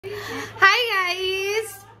Hi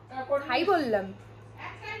guys. Hi बोललम.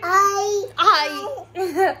 Hi.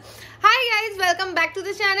 Hi guys, welcome back to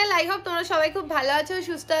the channel. I hope তোমরা সবাই খুব ভালো আছো,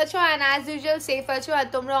 সুস্থ আছো and as usual safe আছো। আর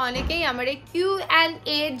তোমরা অনেকেই আমার এই Q&A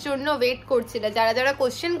এর জন্য ওয়েট করছিলে। যারা যারা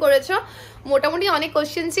কোশ্চেন করেছো, মোটামুটি অনেক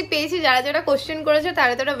কোশ্চেনসই পেয়েছি। যারা যারা কোশ্চেন করেছো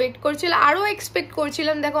তারা তারা ওয়েট করছিল, আরও এক্সপেক্ট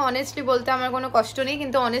করছিলাম। দেখো অনেস্টলি বলতে আমার কোনো কষ্ট নেই,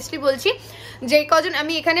 কিন্তু অনেস্টলি বলছি যে কজন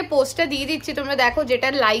আমি এখানে পোস্টটা দিয়ে দিচ্ছি, তোমরা দেখো যেটা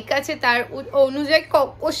লাইক আছে তার অনুযায়ী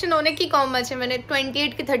কোশ্চেন অনেকই কম আছে, মানে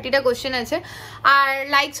 28 কি 30টা কোশ্চেন আছে আর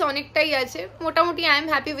লাইকস অনেকটাই আছে। মোটামুটি I am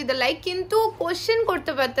happy with the like. কিন্তু কোশ্চেন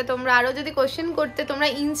করতে পারতে তোমরা, আরও যদি কোশ্চেন করতে, তোমরা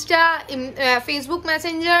ইনস্টা, ফেসবুক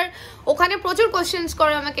মেসেঞ্জার, ওখানে প্রচুর কোশ্চেন্স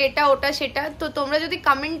করো আমাকে এটা ওটা সেটা। তো তোমরা যদি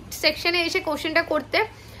কমেন্ট সেকশনে এসে কোশ্চেনটা করতে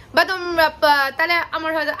বা তোমরা, তাহলে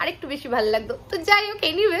আমার হয়তো আরেকটু বেশি ভালো লাগতো। তো যাই হোক,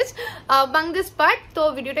 এনিওয়েজ বাং দিস পার্ট, তো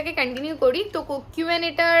ভিডিওটাকে কন্টিনিউ করি। তো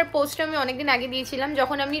Q&Aটার পোস্ট আমি অনেকদিন আগে দিয়েছিলাম,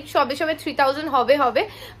 যখন আমি সবে 3000 হবে,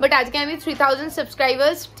 বাট আজকে আমি 3000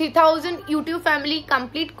 সাবস্ক্রাইবার্স, 3000 ইউটিউব ফ্যামিলি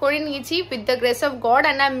কমপ্লিট করে নিয়েছি with the grace of god,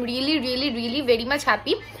 and I am really very much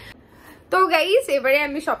happy. তো গাইস, এবারে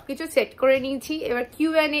আমি সবকিছু সেট করে নিয়েছি। এবার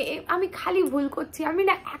Q&A আমি খালি ভুল করছি, আমি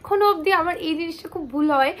না এখনো অবধি আমার এই জিনিসটা খুব ভুল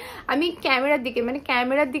হয়। আমি ক্যামেরার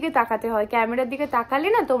দিকে তাকাতে হয়। ক্যামেরার দিকে তাকালে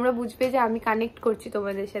না তোমরা বুঝবে যে আমি কানেক্ট করছি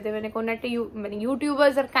তোমাদের সাথে, মানে কোনো একটা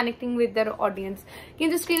YouTubers R connecting with there audience.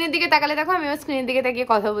 কিন্তু স্ক্রিনের দিকে তাকালে দেখো আমি আমার স্ক্রিনের দিকে তাকিয়ে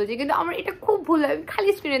কথা বলছি, কিন্তু আমার এটা খুব ভুল হয়, আমি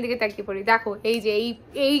খালি স্ক্রিনের দিকে তাকিয়ে পড়ি। দেখো এই যে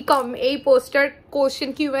এই পোস্টার কোশ্চেন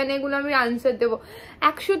Q&A গুলো আমি আনসার দেবো,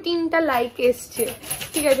 103টা লাইক এসছে,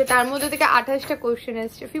 ঠিক আছে, তার মধ্যে থেকে 28টা কোশ্চেন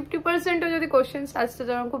এসছে। 50%ও যদি কোশ্চেন আসতো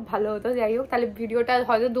তখন খুব ভালো হতো। যাই হোক, তাহলে ভিডিওটা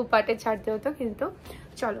হয়তো 2 পার্টে ছাড়তে হতো। কিন্তু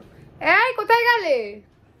চলো, এই কোথায় গেলে?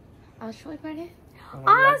 আসো এবারে।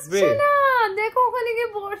 আসছে না, দেখো ওখানে গিয়ে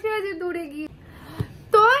বসে আছে দূরে গিয়ে।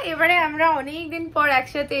 তো এবারে আমরা অনেকদিন পর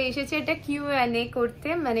একসাথে এসেছি এটা Q&A করতে।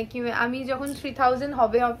 মানে আমি যখন 3000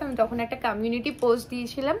 হবে আমি তখন একটা কমিউনিটি পোস্ট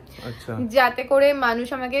দিয়েছিলাম, যাতে করে মানুষ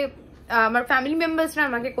আমাকে, আমার ফ্যামিলি মেম্বার্সরা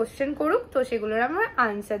আমাকে কোশ্চেন করুক, তো সেগুলোর আমরা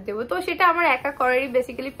আনসার দেবো। তো সেটা আমার একা করারই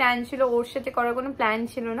বেসিক্যালি প্ল্যান ছিল, ওর সাথে করার কোনো প্ল্যান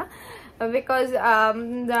ছিল না, বিকজ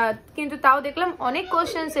কিন্তু তাও দেখলাম অনেক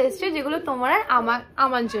কোশ্চেন্স এসছে যেগুলো তোমার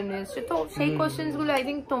আমার জন্য এসছে। তো সেই কোশ্চেন্সগুলো আই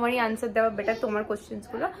থিঙ্ক তোমারই আনসার দেওয়া বেটার, তোমার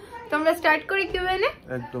কোশ্চেন্সগুলো। তো আমরা স্টার্ট করি Q&A।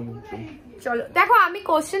 একদম চলো। দেখো আমি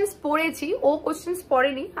কোশ্চেন্স পড়েছি, ও কোশ্চেন্স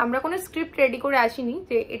পড়েনি, আমরা কোনো স্ক্রিপ্ট রেডি করে আসিনি।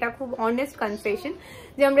 যে এটা খুব অনেস্ট কনফেশন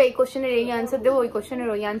যে আমরা এই কোশ্চেনের এই আনসার দেবো, ওই কোশ্চেনের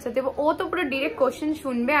ওই আনসার দেবো। ও তো পুরো ডিরেক্ট কোশ্চেন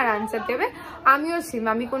শুনবে আর আনসার দেবে। আমিও সেম,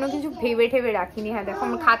 আমি কোনো কিছু ভেবে রাখিনি। হ্যাঁ দেখো,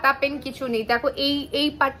 আমার খাতা পেন কিছু নেই। দেখো এই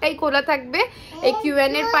পার্টটাই খোলা থাকবে, এই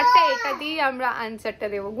Q&A পার্টটা, এটা দিয়ে আমরা আনসারটা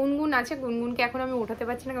দেবো। গুনগুন আছে, গুনগুনকে এখন আমি উঠাতে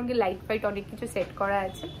পারছি না কারণ কি লাইট ফাইট অনেক কিছু সেট করা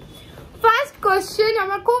আছে। ফার্স্ট কোশ্চেন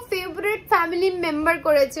আমার খুব ফেভারিট ফ্যামিলি মেম্বার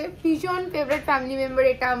করেছে, ভীষণ ফেভারিট ফ্যামিলি মেম্বার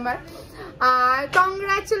এটা আমার।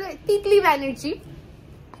 Titli Banerjee,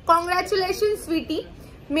 congratulations sweetie,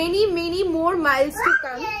 many more miles to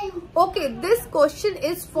come. Okay, this question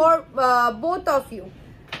is for both of you.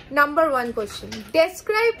 Number 1 question,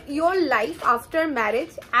 describe your life after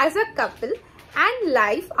marriage as a couple and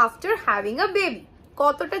life after having a baby.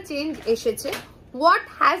 কতটা change এসেছে? What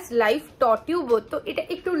has life taught you both? তো এটা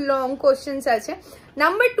একটু long questions আছে।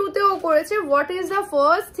 Number 2 তে ও করেছে, what is the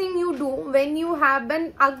first thing you do when you have an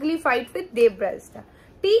ugly fight with Debrasta?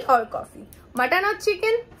 Tea or coffee? Mutton or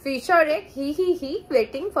chicken? Fish or egg? He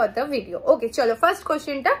waiting for the video. Okay, chalo, first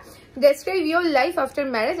question ta, describe your life after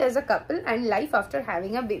marriage as a couple and life after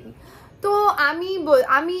having a baby. তো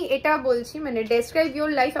আমি এটা বলছি, মানে describe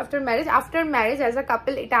your life after marriage as a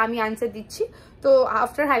কাপল, এটা আমি answer দিচ্ছি। তো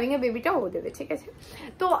after having a বেবিটা ও দেবে, ঠিক আছে।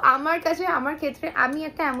 তো আমার ক্ষেত্রে আমি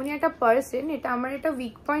এমনই একটা পার্সন, এটা আমার একটা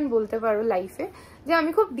উইক পয়েন্ট বলতে পারো লাইফে, যে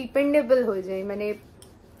আমি খুব ডিপেন্ডেবল হয়ে যাই। মানে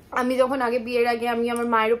আমি যখন বিয়ের আগে আমি আমার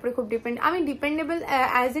মায়ের উপরে খুব ডিপেন্ডেবল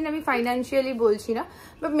অ্যাজ ইন আমি ফাইন্যান্সিয়ালি বলছি না,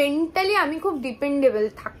 বাট মেন্টালি আমি খুব ডিপেন্ডেবল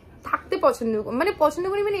থাকতে পছন্দ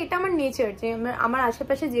করি। মানে এটা আমার নেচার, যে আমার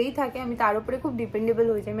আশেপাশে যেই থাকে আমি তার উপরে খুব ডিপেন্ডেবল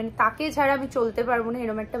হয়ে যাই, মানে তাকে ছাড়া আমি চলতে পারবো না,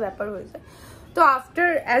 এরকম একটা ব্যাপার হয়ে যায়। তো আফটার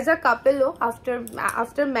অ্যাজ আ কাপেলও,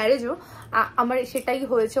 আফটার ম্যারেজও আমার সেটাই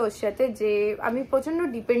হয়েছে ওর সাথে, যে আমি প্রচন্ড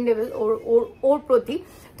ডিপেন্ডেবল ওর প্রতি।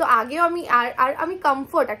 তো আগেও আমি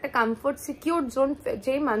একটা কমফোর্ট সিকিউর জোন,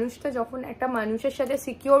 যে মানুষটা যখন একটা মানুষের সাথে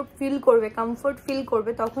সিকিউর ফিল করবে, কমফোর্ট ফিল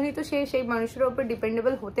করবে, তখনই তো সেই মানুষের উপর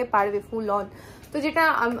ডিপেন্ডেবল হতে পারবে ফুল অন। তো যেটা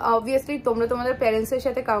অবভিয়াসলি তোমাদের প্যারেন্টসের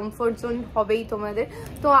সাথে কমফোর্ট জোন হবেই তোমাদের।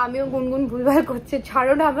 তো আমিও গুনগুন ভুলভাল করছি,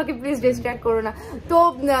 ছাড়ো না আমাকে প্লিজ, ডিস্ট্র্যাক্ট করো না। তো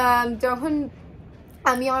যখন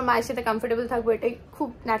আমি আমার মায়ের সাথে কমফোর্টেবল থাকবো, এটাই খুব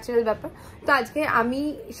ন্যাচারাল ব্যাপার। তো আজকে আমি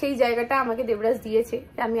সেই জায়গাটা আমাকে দেবরাজ দিয়েছে,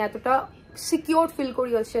 আমি এতটা সিকিউর ফিল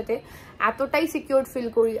করি ওর সাথে, এতটাই সিকিউর ফিল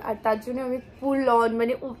করি। আর তার জন্য আমি ফুল অন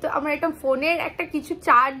মানে আমার একটা ফোনের একটা কিছু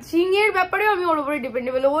চার্জিংয়ের ব্যাপারে আমি ওর উপরে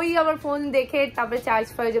ডিপেন্ডেবল। ওই আমার ফোন দেখে তারপরে চার্জ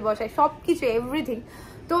ফার্জে বসায়, সব কিছু এভরিথিং।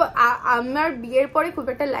 তো আমার বিয়ের পরে খুব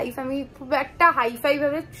একটা লাইফ আমি খুব একটা হাইফাই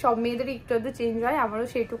ভাবে, সব মেয়েদের একটু একটু চেঞ্জ হয়, আমারও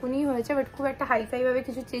সেটুকুনি হয়েছে, বাট খুব একটা হাইফাই ভাবে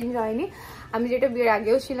কিছু চেঞ্জ হয়নি। আমি যেটা বিয়ের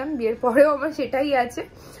আগেও ছিলাম, বিয়ের পরেও আমার সেটাই আছে।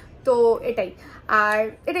 তো এটাই, আর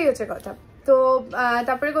এটাই হচ্ছে কথা। তো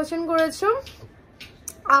তারপরে কোশ্চেন করেছো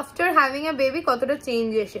আফটার হ্যাভিং আ বেবি কতটা চেঞ্জ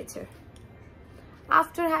এসেছে।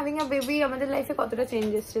 আফটার হ্যাভিং আ বেবি আমাদের লাইফে কতটা চেঞ্জ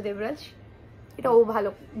এসেছে দেবরাজ, এটা ও ভালো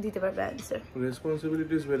দিতে পারবে অ্যান্সার।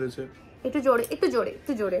 রেসপন্সিবিলিটিস বেড়েছে, একটু জোরে একটু জোরে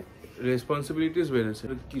একটু জোরে। রেসপন্সিবিলিটিস বেড়েছে,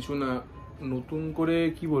 কিছু না নতুন করে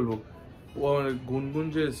কি বলবো, ও গুনগুন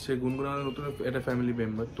যে এসছে, গুনগুন আমাদের নতুন একটা ফ্যামিলি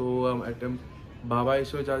মেম্বার, তো একটা বাবা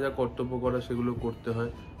হিসেবে যা যা কর্তব্য করা সেগুলো করতে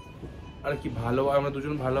হয়। আর কি ভালো, আমরা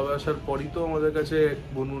দুজন ভালোবাসার পরই তো আমাদের কাছে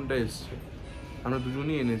গুনগুনটা এসছে, আমরা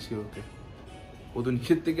দুজনই এনেছি ওকে, ও তো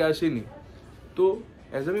নিজের থেকে আসেনি। তো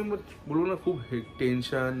অ্যাজ আমি বলবো না খুব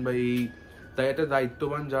টেনশন বা এই, তাই একটা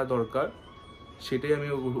দায়িত্ববান যা দরকার সেটাই আমি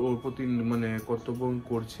ওর প্রতি মানে কর্তব্য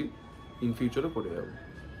করছি, ইন ফিউচারও করে যাবো।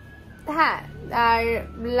 হ্যাঁ, আর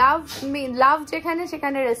লাভ যেখানে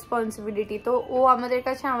সেখানে রেসপন্সিবিলিটি, তো ও আমাদের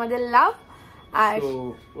কাছে আমাদের লাভ, আর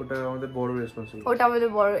ওটা আমাদের বড় রেসপন্সিবিলিটি, ওটা আমাদের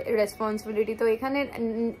বড় রেসপন্সিবিলিটি। তো এখানে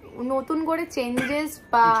নতুন করে চেঞ্জেস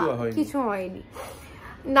বা কিছু হয়নি।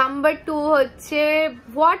 নাম্বার 2 হচ্ছে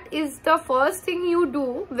what is the first thing you do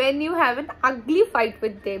when you have an ugly fight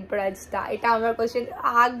with Debraj দা। এটা আমার কোশ্চেন,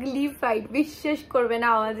 আগলি ফাইট, বিশ্বাস করবে না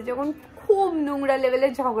আমাদের যখন খুব নোংরা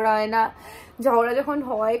লেভেলের ঝগড়া হয় না, ঝগড়া যখন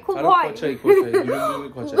হয় খুব হয়,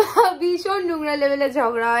 ভীষণ নোংরা লেভেলের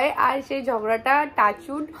ঝগড়া হয়, আর সেই ঝগড়াটা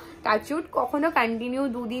টাচুট কখনো কন্টিনিউ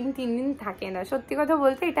 2 দিন 3 দিন থাকে না। সত্যি কথা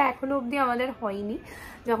বলতে এটা এখনো অবধি আমাদের হয়নি।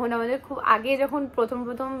 যখন আমাদের খুব আগে যখন প্রথম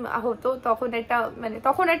হতো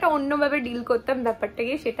তখন একটা অন্যভাবে ডিল করতাম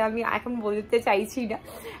ব্যাপারটাকে, সেটা আমি এখন বলতে চাইছি না।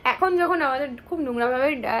 এখন যখন আমাদের খুব নোংরাভাবে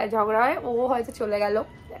ঝগড়া হয়, ও হয়তো চলে গেল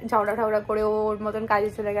ঝগড়া করে ওর মতন কাজে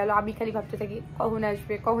চলে গেল, আমি খালি ভাবতে থাকি কখন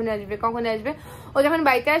আসবে। ও যখন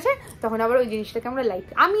বাড়িতে আসে তখন আবার ওই জিনিসটাকে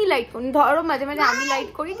আমি লাইট করি, ধরো মাঝে মাঝে আমি লাইট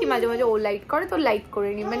করি কি মাঝে মাঝে ও লাইট করে, তো লাইট করে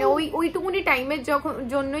নি, মানে ওইটুকুনি টাইমের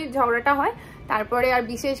জন্যই ঝগড়াটা হয়। তারপরে আর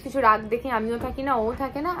বিশেষ কিছু রাগ দেখে আমিও থাকি না, ও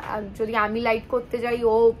থাকে না। আর যদি আমি লাইট করতে যাই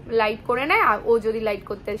ও লাইট করে নেয়, আর ও যদি লাইট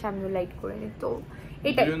করতে আসে আমিও লাইট করে নিই। তো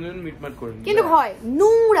এটাই, কিন্তু হয়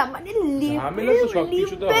নোংরা মানে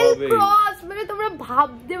ক্রস, মানে তোমরা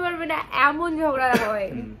ভাবতে পারবে না এমন ঝগড়া হয়।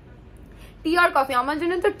 টি আর কফি, আমার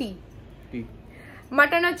জন্য তো টি,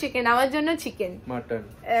 মাটন আর চিকেন আমার জন্য চিকেন, মাটন,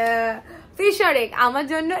 ফিশ আর এগ আমার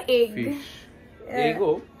জন্য এগ।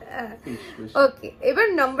 ওকে, এবার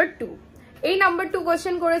নাম্বার 2। এই নাম্বার 2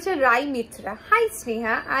 কোশ্চেন করেছে রাই Mitra. High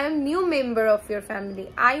Sneha, I am new member of your family.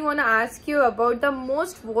 I want to ask you about the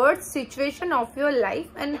most worst situation of your life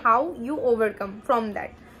and how you overcome from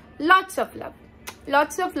that. Lots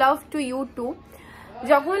of love to you two.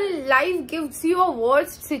 যখন life gives you a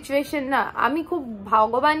worst situation না, আমি খুব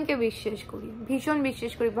ভগবানকে বিশ্বাস করি, ভীষণ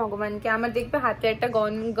বিশ্বাস করি ভগবানকে। আমার দেখবে হাতে একটা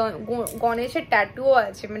গণেশের ট্যাটুও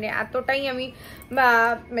আছে, মানে এতটাই আমি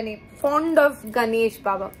মানে ফন্ড অফ গণেশ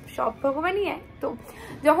বাবা, সব ভগবানই এক। তো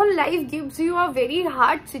যখন life gives you a very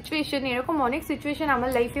hard situation, এরকম অনেক সিচুয়েশন আমার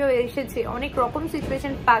লাইফেও এসেছে, অনেক রকম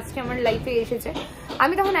সিচুয়েশন পাস্টে আমার লাইফে এসেছে,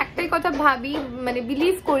 আমি তখন একটাই কথা ভাবি, মানে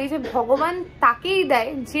বিলিভ করি যে ভগবান তাকেই দেয়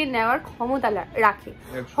যে নেওয়ার ক্ষমতা রাখে।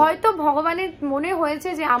 হয়তো ভগবানের মনে হয়েছে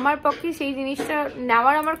যে আমার পক্ষে সেই জিনিসটা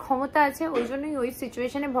নেওয়ার আমার ক্ষমতা আছে, ওই জন্যই ওই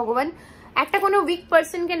সিচুয়েশনে ভগবান একটা কোনো উইক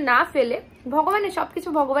পার্সনকে না ফেলে, ভগবানের সবকিছু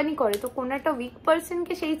ভগবানই করে, তো কোনো একটা উইক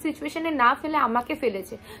পার্সনকে সেই সিচুয়েশনে না ফেলে আমাকে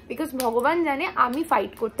ফেলেছে, বিকজ ভগবান জানে আমি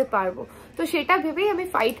ফাইট করতে পারবো। তো সেটা ভেবেই আমি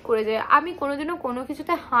ফাইট করে যাই। আমি কোনোদিনও কোনো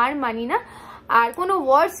কিছুতে হার মানি না, আর কোনো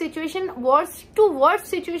ওয়ার্স্ট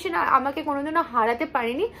সিচুয়েশন আমাকে কোনোদিনও হারাতে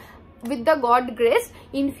পারেনি। With the god grace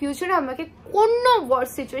in ফিউচারে আমাকে কোনো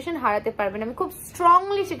ওয়ার্স্ট সিচুয়েশন হারাতে পারবে না। আমি খুব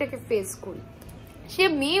স্ট্রংলি সেটাকে ফেস করি, সে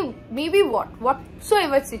মেবি হোয়াটসো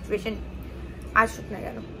এভার সিচুয়েশন আসুক না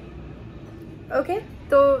কেন। ওকে,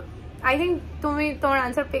 তো আই থিঙ্ক তুমি তোমার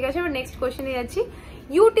আনসার পেয়ে গেছো। এবার নেক্সট কোয়েশ্চেনে যাচ্ছি।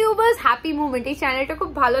 ইউটিউবার্স হ্যাপি মুভমেন্ট, এই চ্যানেলটা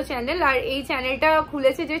খুব ভালো চ্যানেল, আর এই চ্যানেলটা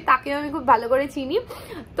খুলেছে যে তাকেও আমি খুব ভালো করে চিনি।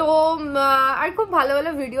 তো আর খুব ভালো ভালো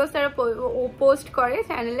ভিডিওস তারা পোস্ট করে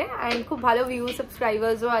চ্যানেলে, অ্যান্ড খুব ভালো ভিউ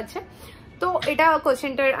সাবস্ক্রাইবার্সও আছে। তো এটা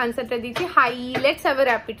কোয়েশ্চেনটার আনসারটা দিচ্ছি। High, let's have a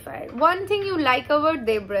rapid fire. One thing you like about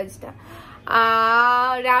দেবরাজটা।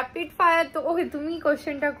 Rapid fire তো ওকে, তুমি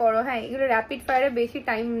কোয়েশ্চেনটা করো। হ্যাঁ, এগুলো র্যাপিড ফায়ারে বেশি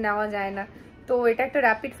টাইম নেওয়া যায় না, তো এটা একটা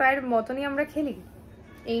র্যাপিড ফায়ার মতনই আমরা খেলি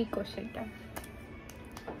এই কোয়েশ্চেনটা।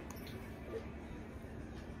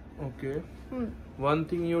 Okay. One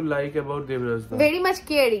thing you like about Devraj? Very much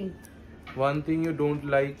caring. One thing you don't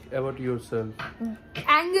like about yourself.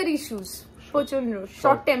 Anger issues. প্রচন্ড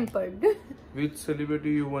short tempered. Which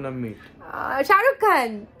celebrity you wanna meet? Shahrukh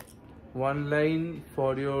Khan. One line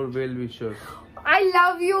for your well-wishers. I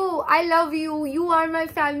love you. I love you. You are my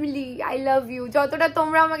family. I love you. যতটা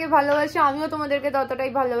তোমরা আমাকে ভালোবাসো আমিও তোমাদেরকে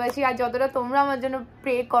ততটাই ভালোবাসি, আর যতটা তোমরা আমার জন্য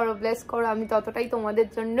প্রে করো, ব্লেস করো, আমি ততটাই তোমাদের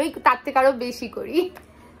জন্যই তার থেকে আরো বেশি করি।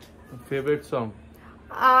 Favorite song?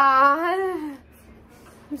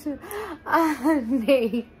 নেই,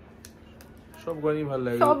 সব গানই ভালো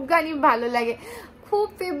লাগে। সব গানই ভালো লাগে। খুব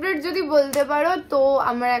ফেভারিট যদি বলতে পারো তো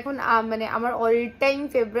আমার এখন মানে আমার অল টাইম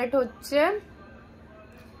ফেভারিট হচ্ছে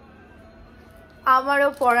আমারও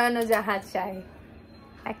পরানো যাহা চাই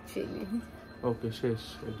অ্যাকচুয়ালি। ওকে, শেষ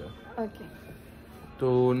এটা। ওকে, তো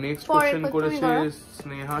নেক্সট কোশ্চেন করেছে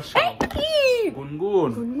স্নেহা শাহ। গুনগুন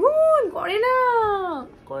গুনগুন করে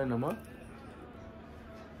না মা।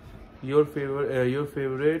 Your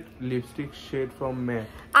favorite lipstick shade from MAC?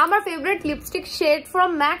 আমার favourite lipstick shade from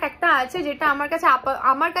Mac একটা আছে যেটা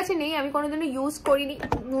আমার কাছে নেই, আমি কোনোদিনও ইউজ করিনি।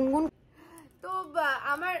 গুনগুন তো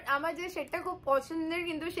আমার যে শেডটা খুব পছন্দের,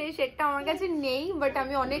 কিন্তু সেই শেডটা আমার কাছে নেই, বাট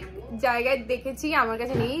আমি অনেক জায়গায় দেখেছি, আমার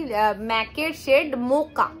কাছে নেই। ম্যাকের শেড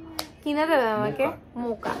মোকা কিনে দেবে আমাকে।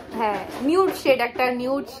 মোকা, হ্যাঁ, নিউড শেড, একটা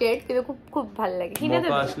নিউড শেড, কিন্তু খুব খুব ভালো লাগে। কিনে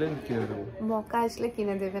দেবে? মকা আসলে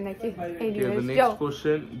কিনে দেবে নাকি? নেক্সট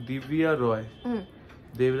কোশ্চেন দিব্যা রয়।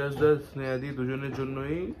 দেবরাজ দাস স্নেহাদি দুজনের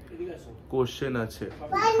জন্যই কোশ্চেন আছে,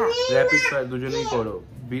 র‍্যাপিড ফায়ার দুজনেই করো।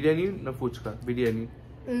 বিরিয়ানি না ফুচকা? বিরিয়ানি।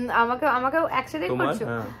 আমাকে একসাথে করছো?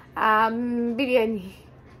 Biryani.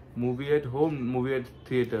 Movie at home, movie at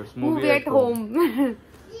theatres? Movie at home.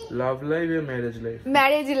 Love life or marriage life?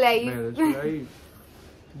 Marriage life. Marriage life.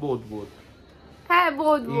 Both. হ্যাঁ,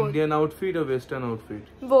 both. Indian outfit or western outfit?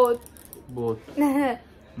 Both.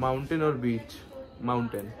 Mountain or beach?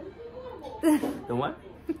 Mountain. তোমার?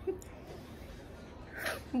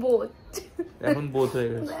 both. এখন both হয়ে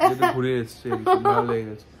গেছে, যেটা ঘুরে এসেছে, ভালো লেগে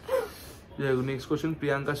গেছে। Next question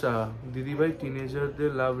Priyanka Saha. দিদি ভাই,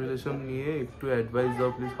 টিনেজারদের লাভ রিলেশন নিয়ে একটু অ্যাডভাইস দাও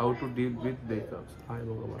please, how to deal with ব্রেকআপস। High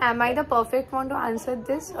ভগবান। Am I the perfect one to answer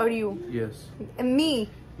this or you? Yes. Me?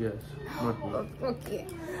 Yes, not me. Okay.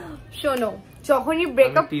 শোনো, যখনই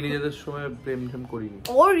ব্রেকআপ, টিনেজারদের সময় প্রেম করিনি।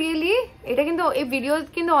 ও রিয়েলি? এটা কিন্তু এই ভিডিও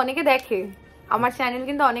কিন্তু অনেকে দেখে, আমার চ্যানেল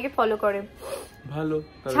কিন্তু অনেকে ফলো করে। ভালো,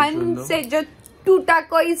 সে যে টুটা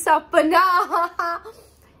কোই সপনা।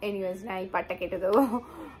 এনিওয়েজ, না এই পার্টটা কেটে দেবো।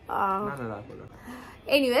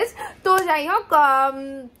 এনিওয়েজ, তো যাই হোক,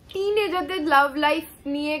 টিনেজারদের লাভ লাইফ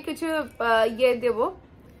নিয়ে কিছু ইয়ে দেব।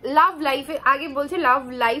 লাভ লাইফে আগে বলছে, লাভ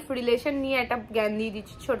লাইফ রিলেশন নিয়ে একটা জ্ঞান দিয়ে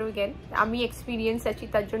দিচ্ছি, ছোট জ্ঞান, আমি এক্সপিরিয়েন্স আছি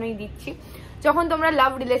তার জন্যই দিচ্ছি। যখন তোমরা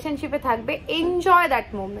লাভ রিলেশনশিপে থাকবে, enjoy that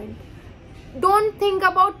moment, don't think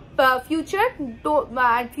about future.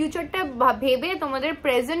 ফিউচারটা ভেবে তোমাদের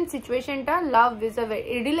প্রেজেন্ট সিচুয়েশনটা, love is a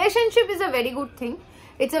relationship is a very good thing,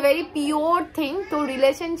 it's a very pure thing. তো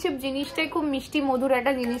রিলেশনশিপ জিনিসটাই খুব মিষ্টি মধুর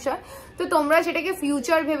একটা জিনিস হয়। তো তোমরা সেটাকে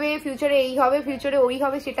ফিউচার ভেবে, ফিউচারে এই হবে, ফিউচারে ওই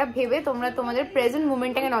হবে, সেটা ভেবে তোমরা তোমাদের প্রেজেন্ট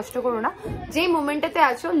মোমেন্টটাকে নষ্ট করো না। যেই মোমেন্টটাতে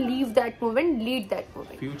আছো, leave that moment, lead that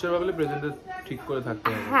moment. Future ভাবলে প্রেজেন্টে ঠিক করে থাকতে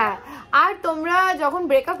হবে। হ্যাঁ, আর তোমরা যখন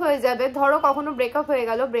ব্রেকআপ হয়ে যাবে, ধরো কখনো ব্রেকআপ হয়ে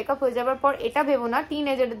গেল, ব্রেকআপ হয়ে যাবার পর এটা ভেবো না,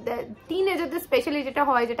 টিনেজারদের স্পেশালি যেটা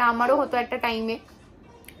হয়, যেটা আমারও হতো একটা টাইমে,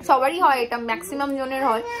 সবারই হয় এটা, ম্যাক্সিমাম জনের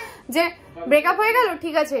হয়, যে ব্রেকআপ হয়ে গেল,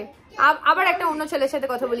 ঠিক আছে, আবার একটা অন্য ছেলের সাথে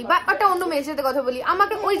কথা বলি বা একটা অন্য মেয়ের সাথে কথা বলি,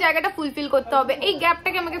 আমাকে ওই জায়গাটা ফুলফিল করতে হবে, এই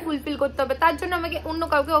গ্যাপটাকে আমাকে ফুলফিল করতে হবে, তার জন্য আমাকে অন্য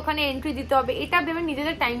কাউকে ওখানে এন্ট্রি দিতে হবে। এটা ভেবে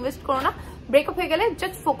নিজেদের টাইম ওয়েস্ট করো না। ব্রেকআপ হয়ে গেলে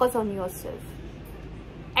জাস্ট ফোকাস অন ইয়োরসেলফ।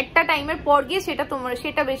 একটা টাইমের পর গিয়ে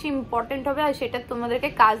সেটা বেশি ইম্পর্টেন্ট হবে, আর সেটা তোমাদেরকে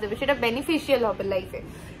কাজ দেবে, সেটা বেনিফিশিয়াল হবে লাইফে,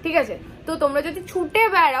 ঠিক আছে? তো তোমরা যদি ছুটে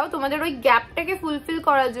বেড়াও তোমাদের ওই গ্যাপটাকে ফুলফিল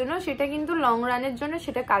করার জন্য, সেটা কিন্তু লং রানের জন্য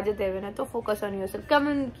সেটা কাজে দেবে না। তো ফোকাস অন ইয়োরসেলফ।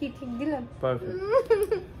 কেমন, কি ঠিক দিলাম?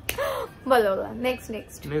 বলো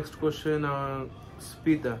next question.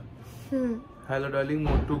 স্পিতা। Hello darling,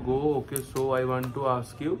 more to go. Okay, so I want to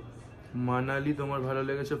ask you, Manali তোমার ভালো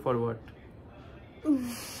লেগেছে ফর হোয়াট?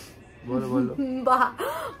 বলো। বাহ,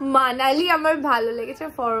 মানালি আমার ভালো লেগেছে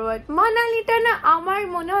ফরওয়ার্ড। মানালিটা না, আমার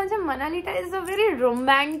মনে হয় যে মানালিটা ইজ আ ভেরি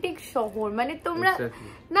রোমান্টিক শহর। মানে তোমরা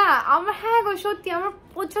না, আমার, হ্যাঁ গো সত্যি, আমার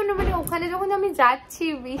প্রচন্ড, মানে ওখানে যখন আমি যাচ্ছি,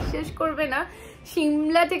 বিশ্বাস করবে না,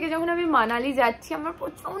 সিমলা থেকে যখন আমি মানালি যাচ্ছি, আমার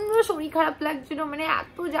প্রচন্ড শরীর খারাপ লাগছিল, মানে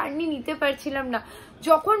এত জার্নি নিতে পারছিলাম না।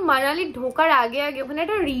 যখন মানালি ঢোকার আগে ওখানে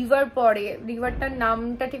একটা রিভার পড়ে, রিভারটার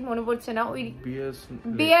নামটা ঠিক মনে পড়ছে না, ওই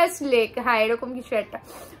বিয়াস লেক, হ্যাঁ এরকম কিছু একটা।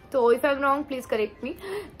 তো if I am wrong please correct me.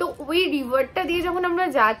 তো ওই রিভারটা দিয়ে যখন আমরা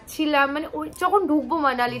যাচ্ছিলাম, মানে ওই যখন ঢুকবো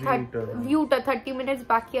মানালি, ভিউটা 30 মিনিটস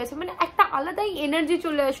বাকি আছে, মানে একটা আলাদাই এনার্জি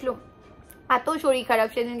চলে আসলো। এত শরীর খারাপ।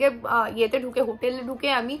 সেদিনকে ইয়েতে ঢুকে, হোটেলে ঢুকে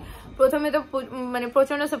আমি প্রথমে তো মানে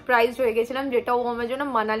প্রচন্ড সারপ্রাইজ হয়ে গেছিলাম, যেটা ও আমার জন্য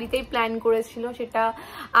মানালিতেই প্ল্যান করেছিল সেটা।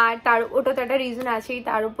 আর ওটা তো একটা রিজন আছেই,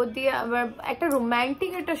 তার উপর দিয়ে আবার একটা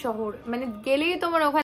রোম্যান্টিক একটা শহর, মানে গেলেই তোমার ওখানে